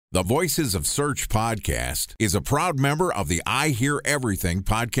The Voices of Search podcast is a proud member of the I Hear Everything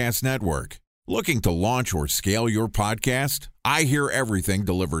podcast network. Looking to launch or scale your podcast? I Hear Everything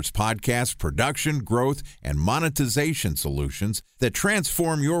delivers podcast production, growth, and monetization solutions that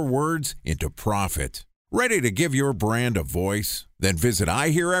transform your words into profit. Ready to give your brand a voice? Then visit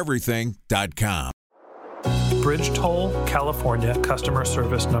iheareverything.com. Bridge toll, California, customer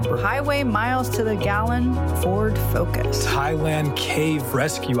service number. Highway miles to the gallon, Ford Focus. Thailand cave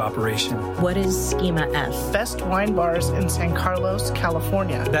rescue operation. What is Schema F? Best wine bars in San Carlos,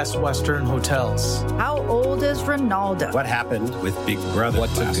 California. Best Western hotels. How old is Ronaldo? What happened with Big Brother?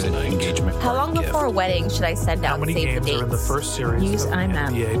 What's a good engagement? How long before a wedding should I send out How many save the games dates? are in the first series? Use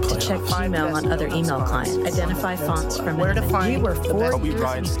IMAP to check playoffs. email on other email clients. Identify fonts from Where to find We were the 4 best- years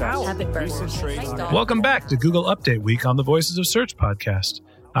Brian Stout. Have it burn. Welcome back to Google Update Week on the Voices of Search podcast.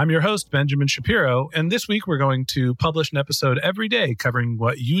 I'm your host, Benjamin Shapiro, and this week we're going to publish an episode every day covering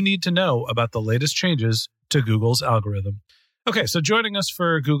what you need to know about the latest changes to Google's algorithm. Okay, so joining us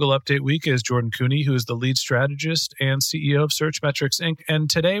for Google Update Week is Jordan Koene, who is the lead strategist and CEO of Searchmetrics Inc. And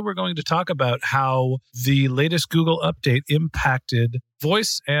today we're going to talk about how the latest Google update impacted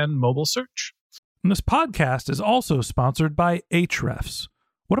voice and mobile search. And this podcast is also sponsored by Ahrefs.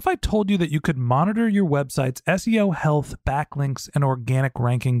 What if I told you that you could monitor your website's SEO health, backlinks, and organic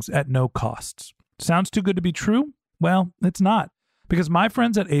rankings at no costs? Sounds too good to be true? Well, it's not, because my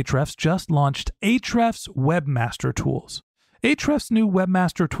friends at Ahrefs just launched Ahrefs Webmaster Tools. Ahrefs' new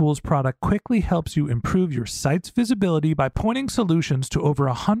Webmaster Tools product quickly helps you improve your site's visibility by pointing solutions to over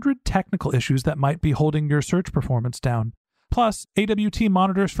 100 technical issues that might be holding your search performance down. Plus, AWT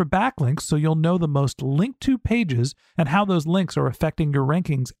monitors for backlinks so you'll know the most linked to pages and how those links are affecting your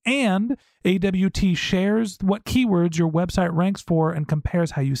rankings. And AWT shares what keywords your website ranks for and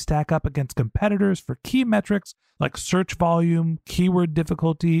compares how you stack up against competitors for key metrics like search volume, keyword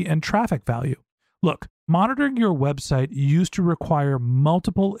difficulty, and traffic value. Look, monitoring your website used to require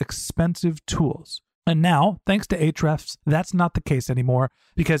multiple expensive tools. And now, thanks to Ahrefs, that's not the case anymore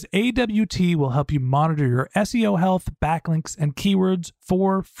because AWT will help you monitor your SEO health, backlinks, and keywords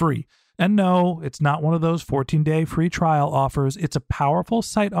for free. And no, it's not one of those 14-day free trial offers. It's a powerful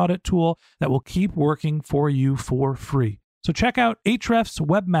site audit tool that will keep working for you for free. So check out Ahrefs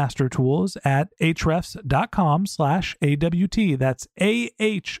Webmaster Tools at ahrefs.com/AWT. That's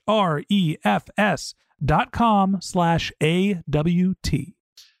ahrefs.com/AWT.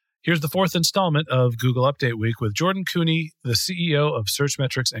 Here's the fourth installment of Google Update Week with Jordan Koene, the CEO of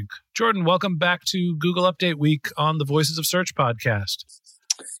Searchmetrics Inc. Jordan, welcome back to Google Update Week on the Voices of Search podcast.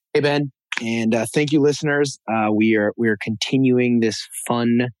 Hey, Ben. And thank you, listeners. We are continuing this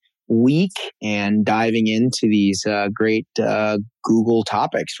fun week and diving into these great Google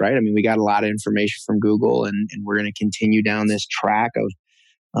topics, right? I mean, we got a lot of information from Google, and we're going to continue down this track of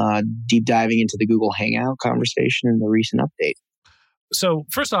deep diving into the Google Hangout conversation and the recent update. So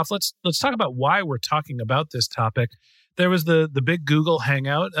first off, let's talk about why we're talking about this topic. There was the big Google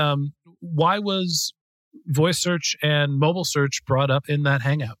Hangout. Why was voice search and mobile search brought up in that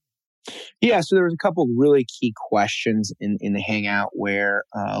Hangout? Yeah, so there was a couple really key questions in the Hangout where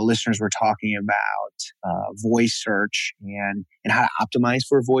listeners were talking about voice search and how to optimize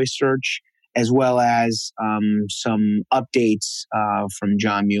for voice search, as well as some updates from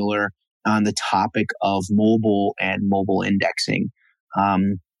John Mueller on the topic of mobile and mobile indexing.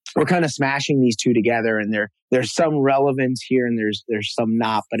 We're kind of smashing these two together, and there's some relevance here and there's some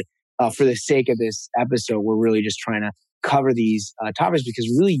not. But for the sake of this episode, we're really just trying to cover these topics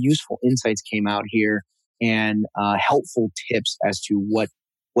because really useful insights came out here and helpful tips as to what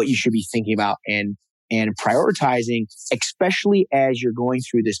you should be thinking about and prioritizing, especially as you're going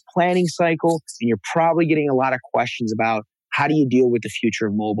through this planning cycle and you're probably getting a lot of questions about how do you deal with the future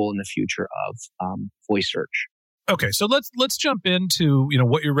of mobile and the future of voice search. Okay, so let's jump into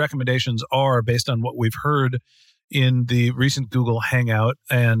what your recommendations are based on what we've heard in the recent Google Hangout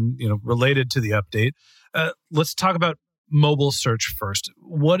and related to the update. Let's talk about mobile search first.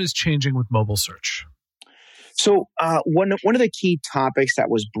 What is changing with mobile search? So one of the key topics that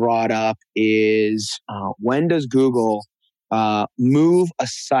was brought up is when does Google move a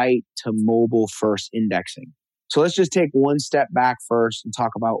site to mobile first indexing? So let's just take one step back first and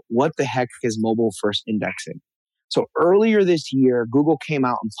talk about what the heck is mobile first indexing. So earlier this year, Google came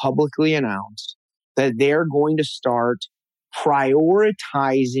out and publicly announced that they're going to start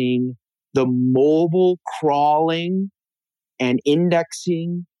prioritizing the mobile crawling and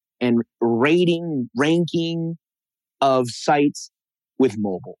indexing and ranking of sites with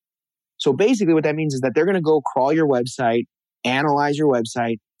mobile. So basically what that means is that they're going to go crawl your website, analyze your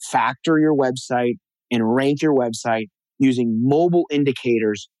website, factor your website, and rank your website using mobile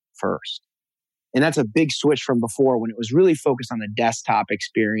indicators first. And that's a big switch from before when it was really focused on the desktop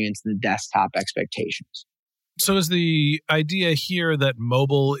experience and the desktop expectations. So is the idea here that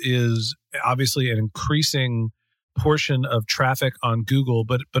mobile is obviously an increasing portion of traffic on Google,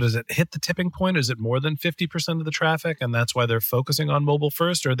 but has it hit the tipping point? Is it more than 50% of the traffic, and that's why they're focusing on mobile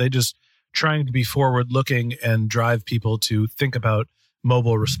first? Or are they just trying to be forward-looking and drive people to think about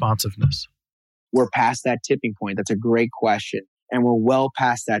mobile responsiveness? We're past that tipping point. That's a great question. And we're well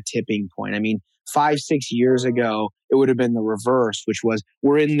past that tipping point. I mean, 5-6 years ago, it would have been the reverse, which was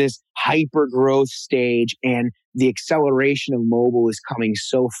we're in this hyper growth stage and the acceleration of mobile is coming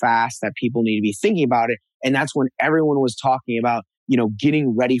so fast that people need to be thinking about it. And that's when everyone was talking about,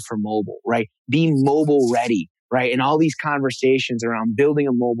 getting ready for mobile, right? Being mobile ready, right? And all these conversations around building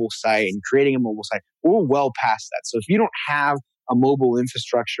a mobile site and creating a mobile site, we're well past that. So if you don't have a mobile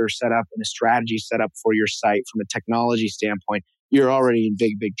infrastructure set up and a strategy set up for your site from a technology standpoint, you're already in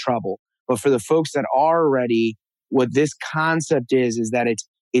big, big trouble. But for the folks that are ready, what this concept is that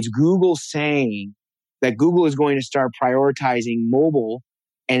it's Google saying that Google is going to start prioritizing mobile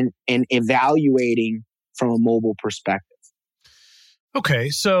and evaluating from a mobile perspective. Okay,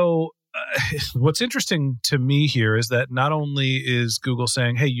 so what's interesting to me here is that not only is Google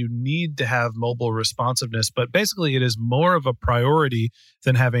saying, hey, you need to have mobile responsiveness, but basically it is more of a priority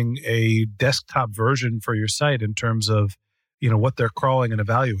than having a desktop version for your site in terms of, what they're crawling and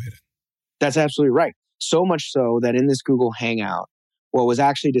evaluating. That's absolutely right. So much so that in this Google Hangout, what was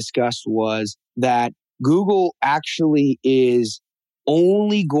actually discussed was that Google actually is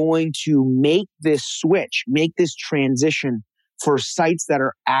only going to make this switch, make this transition for sites that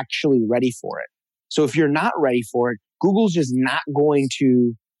are actually ready for it. So if you're not ready for it, Google's just not going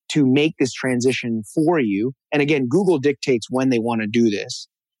to make this transition for you. And again, Google dictates when they want to do this.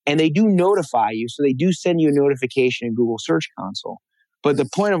 And they do notify you. So they do send you a notification in Google Search Console. But the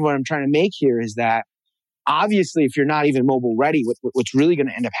point of what I'm trying to make here is that obviously, if you're not even mobile ready, what's really going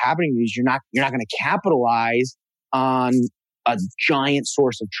to end up happening is you're not going to capitalize on a giant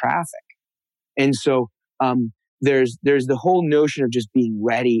source of traffic. And so there's the whole notion of just being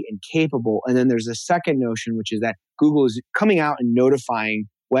ready and capable. And then there's a second notion, which is that Google is coming out and notifying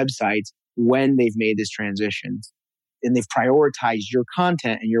websites when they've made this transition. And they've prioritized your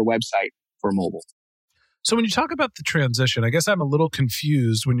content and your website for mobile. So when you talk about the transition, I guess I'm a little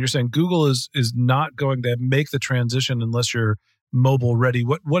confused when you're saying Google is not going to make the transition unless you're mobile ready.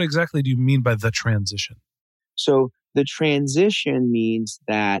 What exactly do you mean by the transition? So the transition means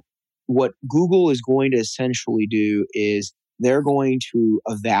that what Google is going to essentially do is they're going to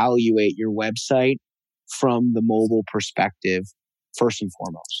evaluate your website from the mobile perspective first and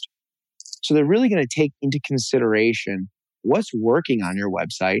foremost. So they're really going to take into consideration what's working on your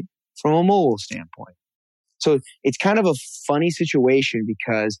website from a mobile standpoint. So it's kind of a funny situation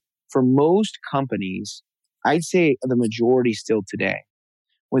because for most companies, I'd say the majority still today,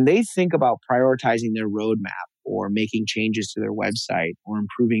 when they think about prioritizing their roadmap or making changes to their website or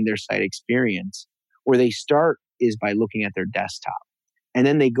improving their site experience, where they start is by looking at their desktop. And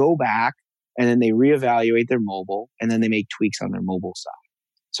then they go back and then they reevaluate their mobile and then they make tweaks on their mobile side.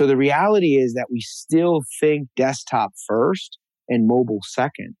 So the reality is that we still think desktop first and mobile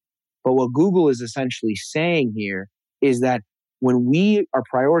second. But what Google is essentially saying here is that when we are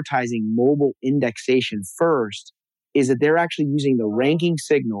prioritizing mobile indexation first, is that they're actually using the ranking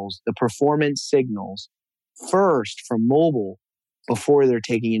signals, the performance signals first from mobile before they're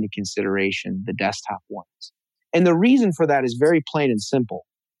taking into consideration the desktop ones. And the reason for that is very plain and simple.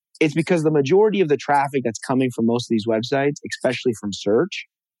 It's because the majority of the traffic that's coming from most of these websites, especially from search,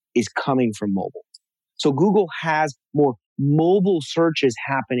 is coming from mobile. So Google has more mobile searches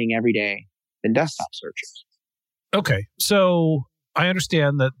happening every day than desktop searches. Okay. So I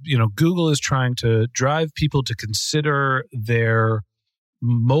understand that, Google is trying to drive people to consider their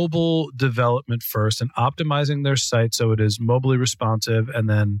mobile development first and optimizing their site so it is mobily responsive. And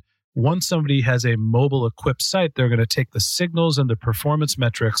then once somebody has a mobile equipped site, they're going to take the signals and the performance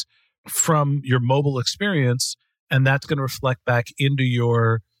metrics from your mobile experience, and that's going to reflect back into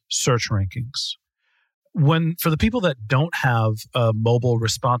your search rankings. For the people that don't have a mobile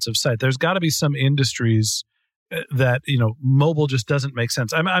responsive site, there's got to be some industries that, mobile just doesn't make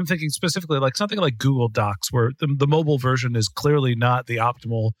sense. I'm thinking specifically like something like Google Docs, where the mobile version is clearly not the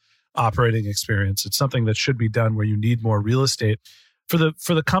optimal operating experience. It's something that should be done where you need more real estate. For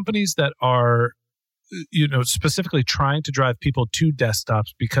the companies that are, specifically trying to drive people to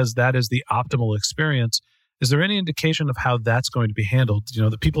desktops because that is the optimal experience, is there any indication of how that's going to be handled?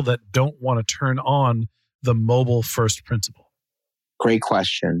 The people that don't want to turn on the mobile first principle. Great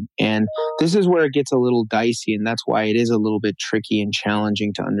question. And this is where it gets a little dicey, and that's why it is a little bit tricky and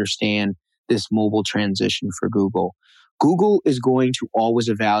challenging to understand this mobile transition for Google. Google is going to always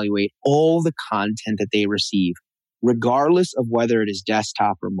evaluate all the content that they receive, regardless of whether it is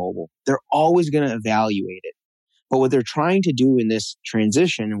desktop or mobile. They're always going to evaluate it. But what they're trying to do in this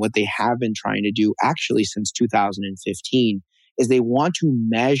transition, and what they have been trying to do actually since 2015, is they want to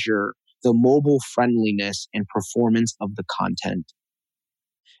measure the mobile friendliness and performance of the content.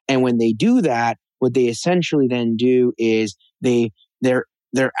 And when they do that, what they essentially then do is they're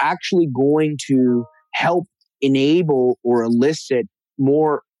actually going to help enable or elicit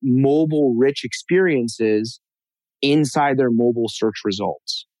more mobile-rich experiences inside their mobile search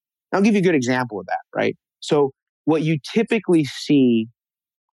results. I'll give you a good example of that, right? So what you typically see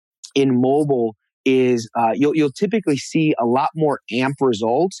in mobile is you'll typically see a lot more AMP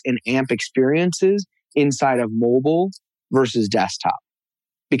results and AMP experiences inside of mobile versus desktop.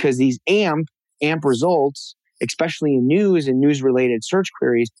 Because these AMP results, especially in news and news-related search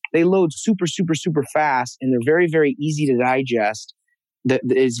queries, they load super, super, super fast, and they're very, very easy to digest.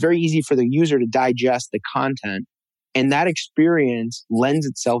 It's very easy for the user to digest the content, and that experience lends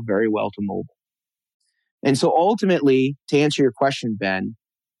itself very well to mobile. And so ultimately, to answer your question, Ben,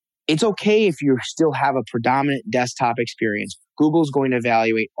 it's okay if you still have a predominant desktop experience. Google's going to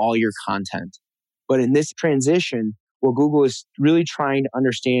evaluate all your content. But in this transition, what Google is really trying to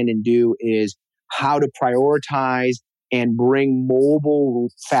understand and do is how to prioritize and bring mobile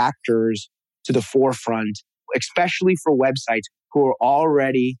factors to the forefront, especially for websites who are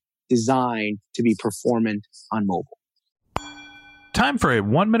already designed to be performant on mobile. Time for a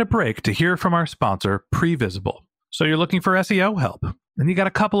 1-minute break to hear from our sponsor, Previsible. So you're looking for SEO help, and you got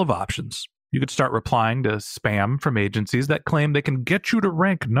a couple of options. You could start replying to spam from agencies that claim they can get you to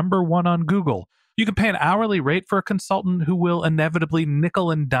rank #1 on Google. You can pay an hourly rate for a consultant who will inevitably nickel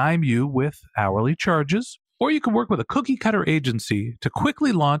and dime you with hourly charges. Or you can work with a cookie-cutter agency to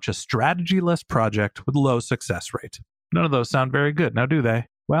quickly launch a strategy-less project with low success rate. None of those sound very good, now do they?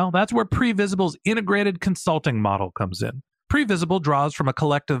 Well, that's where Previsible's integrated consulting model comes in. Previsible draws from a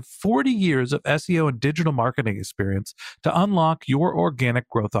collective 40 years of SEO and digital marketing experience to unlock your organic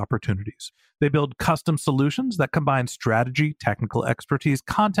growth opportunities. They build custom solutions that combine strategy, technical expertise,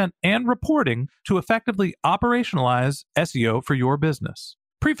 content, and reporting to effectively operationalize SEO for your business.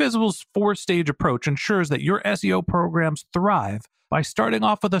 Previsible's 4-stage approach ensures that your SEO programs thrive by starting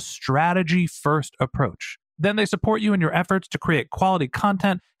off with a strategy-first approach. Then they support you in your efforts to create quality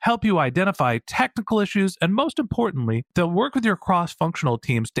content, help you identify technical issues, and most importantly, they'll work with your cross-functional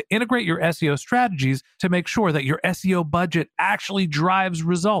teams to integrate your SEO strategies to make sure that your SEO budget actually drives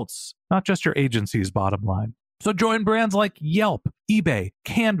results, not just your agency's bottom line. So join brands like Yelp, eBay,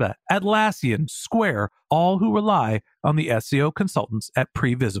 Canva, Atlassian, Square, all who rely on the SEO consultants at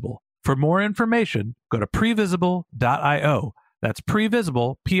Previsible. For more information, go to previsible.io. That's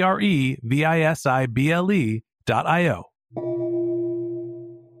Previsible, Previsible.io.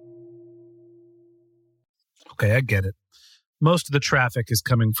 Okay, I get it. Most of the traffic is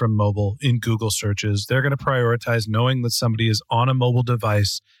coming from mobile in Google searches. They're going to prioritize knowing that somebody is on a mobile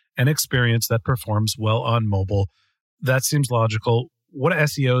device and experience that performs well on mobile. That seems logical. What do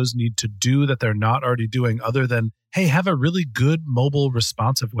SEOs need to do that they're not already doing other than, hey, have a really good mobile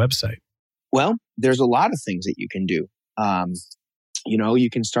responsive website? Well, there's a lot of things that you can do. You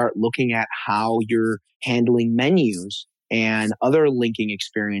can start looking at how you're handling menus and other linking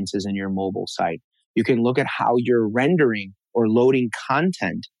experiences in your mobile site. You can look at how you're rendering or loading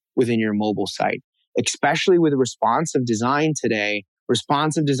content within your mobile site. Especially with responsive design today,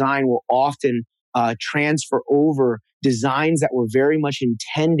 responsive design will often transfer over designs that were very much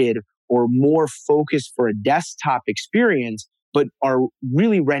intended or more focused for a desktop experience, but are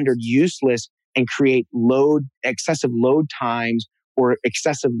really rendered useless and create excessive load times or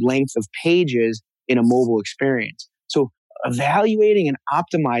excessive length of pages in a mobile experience. So evaluating and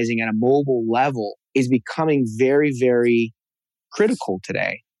optimizing at a mobile level is becoming very, very critical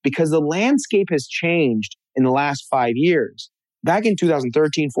today because the landscape has changed in the last 5 years. Back in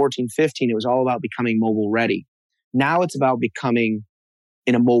 2013, 14, 15, it was all about becoming mobile ready. Now it's about becoming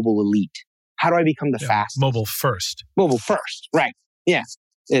in a mobile elite. How do I become the fastest? Mobile first. Mobile first, right. Yeah.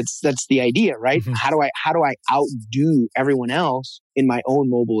 That's the idea, right? Mm-hmm. How do I outdo everyone else in my own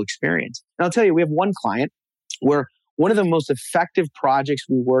mobile experience? And I'll tell you, we have one client where one of the most effective projects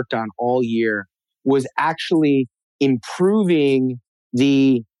we worked on all year was actually improving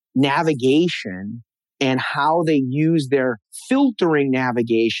the navigation and how they use their filtering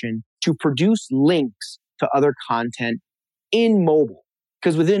navigation to produce links to other content in mobile.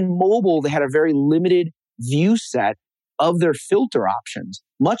 Because within mobile, they had a very limited view set of their filter options,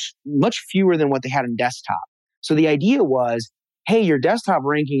 much fewer than what they had in desktop. So the idea was, hey, your desktop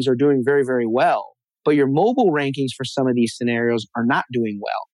rankings are doing very, very well, but your mobile rankings for some of these scenarios are not doing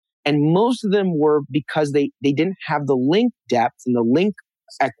well. And most of them were because they didn't have the link depth and the link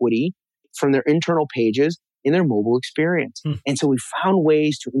equity from their internal pages in their mobile experience. And so we found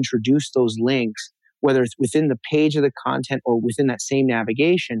ways to introduce those links, whether it's within the page of the content or within that same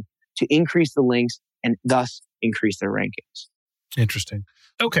navigation, to increase the links and thus increase their rankings. Interesting.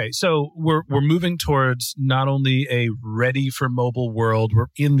 Okay, so we're moving towards not only a ready for mobile world, we're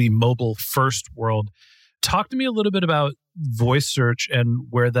in the mobile first world. Talk to me a little bit about voice search and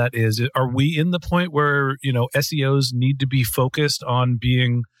where that is. Are we in the point where, SEOs need to be focused on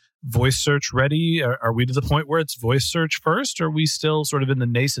being voice search ready? Are we to the point where it's voice search first? Or are we still sort of in the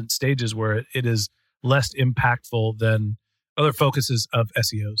nascent stages where it is less impactful than other focuses of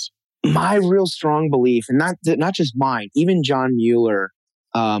SEOs? My real strong belief, and not just mine, even John Mueller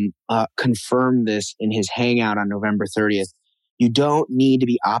confirmed this in his hangout on November 30th. You don't need to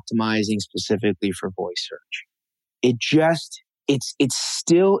be optimizing specifically for voice search. It's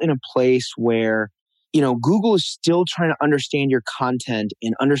still in a place where, Google is still trying to understand your content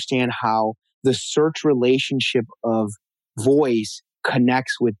and understand how the search relationship of voice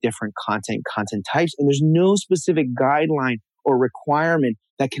connects with different content types. And there's no specific guideline or requirement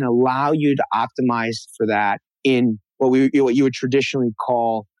that can allow you to optimize for that in what you would traditionally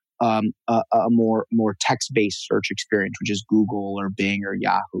call a more text-based search experience, which is Google or Bing or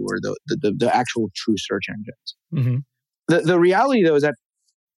Yahoo or the actual true search engines. Mm-hmm. The reality, though, is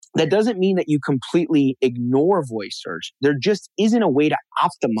that doesn't mean that you completely ignore voice search. There just isn't a way to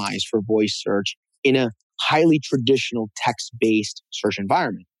optimize for voice search in a highly traditional text-based search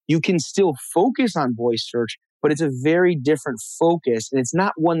environment. You can still focus on voice search, but it's a very different focus. And it's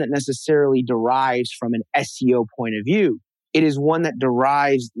not one that necessarily derives from an SEO point of view. It is one that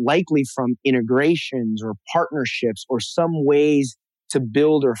derives likely from integrations or partnerships or some ways to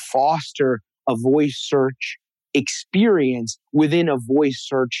build or foster a voice search experience within a voice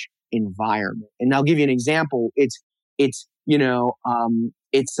search environment. And I'll give you an example. It's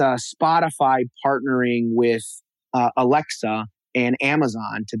Spotify partnering with Alexa and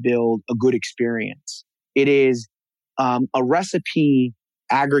Amazon to build a good experience. It is a recipe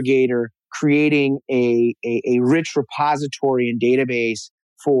aggregator creating a rich repository and database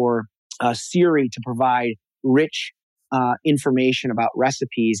for Siri to provide rich information about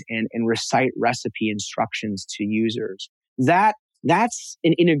recipes and recite recipe instructions to users. That's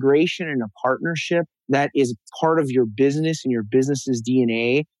an integration and a partnership that is part of your business and your business's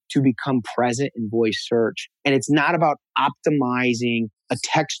DNA to become present in voice search. And it's not about optimizing a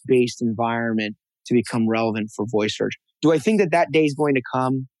text-based environment to become relevant for voice search. Do I think that day is going to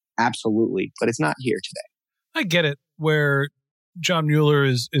come? Absolutely. But it's not here today. I get it, where John Mueller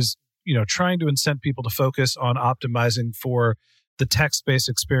is trying to incent people to focus on optimizing for the text-based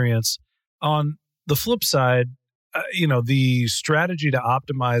experience. On the flip side, the strategy to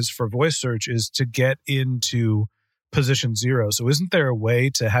optimize for voice search is to get into position zero. So isn't there a way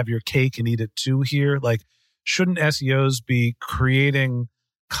to have your cake and eat it too here? Like, shouldn't SEOs be creating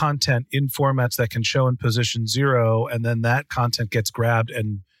content in formats that can show in position zero, and then that content gets grabbed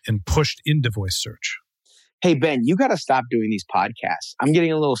and pushed into voice search? Hey, Ben, you got to stop doing these podcasts. I'm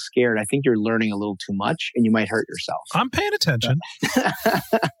getting a little scared. I think you're learning a little too much and you might hurt yourself. I'm paying attention.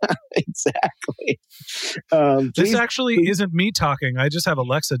 Exactly. This actually isn't me talking. I just have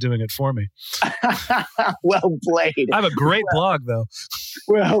Alexa doing it for me. Well played. I have a great blog, though.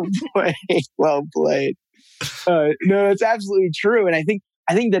 Well played. Well played. No, it's absolutely true. And I think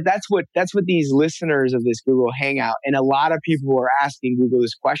that's what these listeners of this Google Hangout, and a lot of people who are asking Google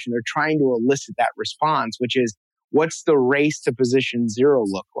this question, they're trying to elicit that response, which is, what's the race to position zero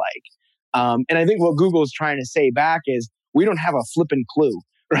look like? And I think what Google is trying to say back is, we don't have a flippin' clue,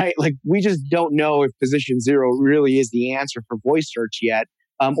 right? Like, we just don't know if position zero really is the answer for voice search yet,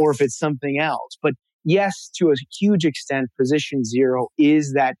 or if it's something else. But yes, to a huge extent, position zero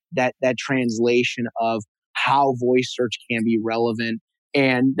is that translation of how voice search can be relevant.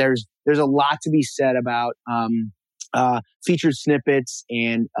 And there's a lot to be said about featured snippets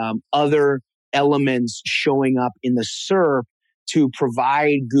and other elements showing up in the SERP to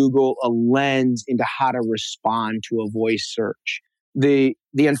provide Google a lens into how to respond to a voice search. The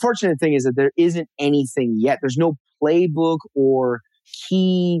unfortunate thing is that there isn't anything yet. There's no playbook or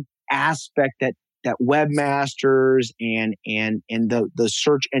key aspect that webmasters and the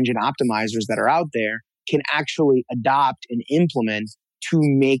search engine optimizers that are out there can actually adopt and implement to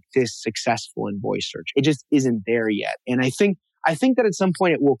make this successful in voice search. It just isn't there yet. And I think that at some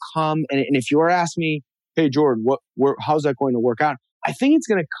point it will come. And if you were asking me, hey, Jordan, how's that going to work out? I think it's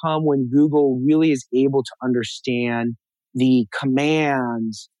going to come when Google really is able to understand the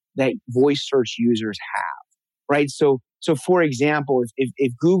commands that voice search users have, right? So for example,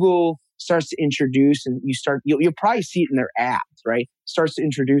 if Google starts to introduce, and you'll probably see it in their ads, right? Starts to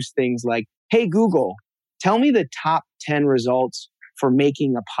introduce things like, hey, Google, tell me the top 10 results for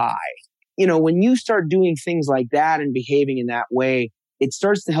making a pie. When you start doing things like that and behaving in that way, it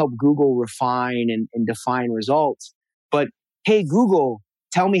starts to help Google refine and define results. But hey, Google,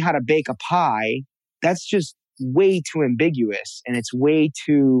 tell me how to bake a pie. That's just way too ambiguous. And it's way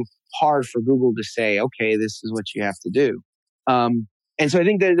too hard for Google to say, okay, this is what you have to do. And so I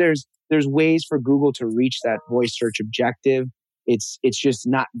think that there's ways for Google to reach that voice search objective. It's just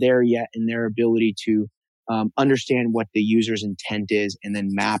not there yet in their ability to understand what the user's intent is and then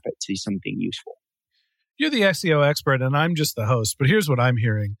map it to something useful. You're the SEO expert and I'm just the host, but here's what I'm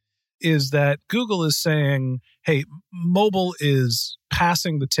hearing is that Google is saying, hey, mobile is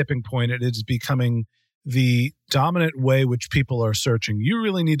passing the tipping point. It is becoming the dominant way which people are searching. You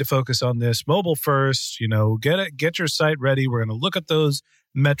really need to focus on this. Mobile first, get your site ready. We're going to look at those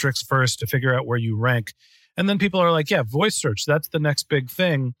metrics first to figure out where you rank. And then people are like, yeah, voice search, that's the next big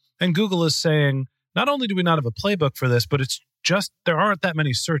thing. And Google is saying, not only do we not have a playbook for this, but it's just, there aren't that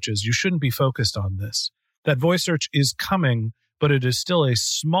many searches. You shouldn't be focused on this. That voice search is coming, but it is still a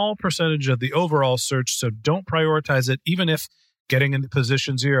small percentage of the overall search. So don't prioritize it. Even if getting into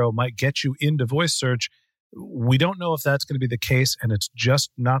position 0 might get you into voice search, we don't know if that's going to be the case. And it's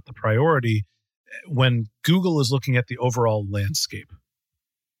just not the priority when Google is looking at the overall landscape.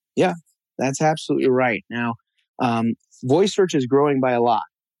 Yeah, that's absolutely right. Now, voice search is growing by a lot,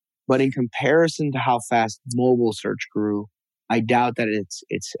 but in comparison to how fast mobile search grew, I doubt that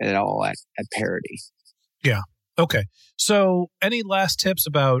it's at all at parity. Yeah. Okay. So any last tips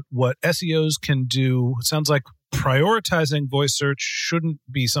about what SEOs can do? It sounds like prioritizing voice search shouldn't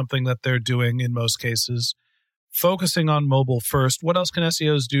be something that they're doing in most cases. Focusing on mobile first. What else can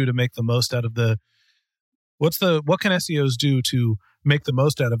SEOs do to make the most out of what can SEOs do to make the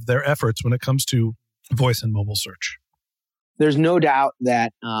most out of their efforts when it comes to voice and mobile search? There's no doubt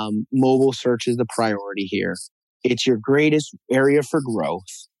that mobile search is the priority here. It's your greatest area for growth.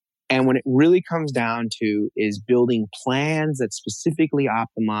 And when it really comes down to is building plans that specifically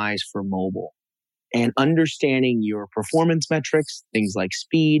optimize for mobile and understanding your performance metrics, things like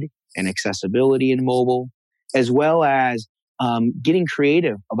speed and accessibility in mobile, as well as getting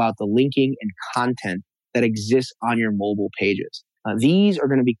creative about the linking and content that exists on your mobile pages. These are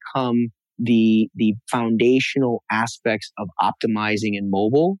going to become the foundational aspects of optimizing in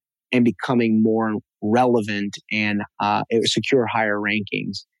mobile and becoming more relevant and secure higher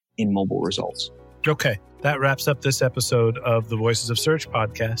rankings in mobile results. Okay, that wraps up this episode of the Voices of Search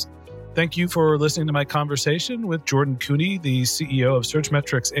podcast. Thank you for listening to my conversation with Jordan Koene, the CEO of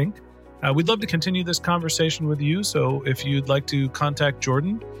Searchmetrics, Inc. We'd love to continue this conversation with you, so if you'd like to contact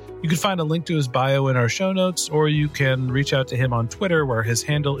Jordan, you can find a link to his bio in our show notes, or you can reach out to him on Twitter, where his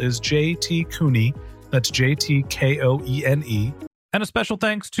handle is JTKoene. That's JTKoene. And a special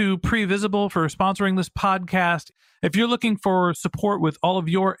thanks to Previsible for sponsoring this podcast. If you're looking for support with all of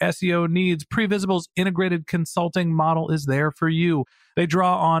your SEO needs, Previsible's integrated consulting model is there for you. They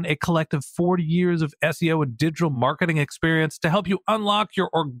draw on a collective 40 years of SEO and digital marketing experience to help you unlock your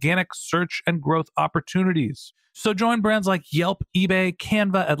organic search and growth opportunities. So join brands like Yelp, eBay,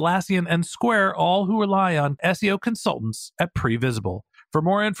 Canva, Atlassian, and Square, all who rely on SEO consultants at Previsible. For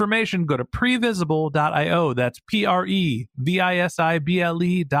more information, go to previsible.io. That's previsible.io.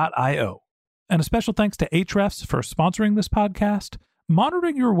 And a special thanks to Ahrefs for sponsoring this podcast.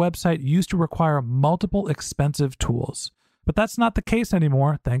 Monitoring your website used to require multiple expensive tools, but that's not the case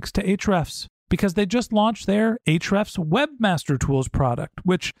anymore thanks to Ahrefs, because they just launched their Ahrefs Webmaster Tools product,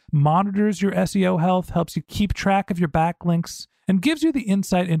 which monitors your SEO health, helps you keep track of your backlinks, and gives you the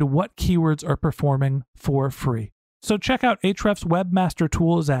insight into what keywords are performing for free. So check out Ahrefs Webmaster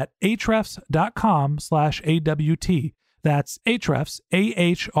Tools at ahrefs.com/AWT. That's Ahrefs,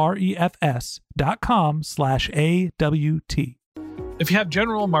 ahrefs.com/AWT. If you have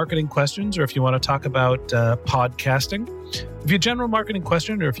general marketing questions, or if you want to talk about podcasting, if you have general marketing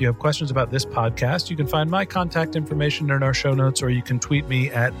question, or if you have questions about this podcast, you can find my contact information in our show notes, or you can tweet me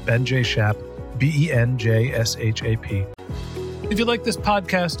at BenJShap, BenJShap. If you like this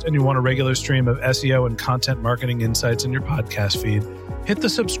podcast and you want a regular stream of SEO and content marketing insights in your podcast feed, hit the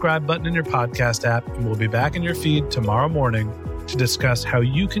subscribe button in your podcast app, and we'll be back in your feed tomorrow morning to discuss how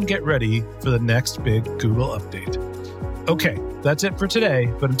you can get ready for the next big Google update. Okay, that's it for today,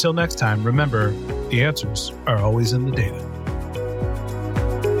 but until next time, remember, the answers are always in the data.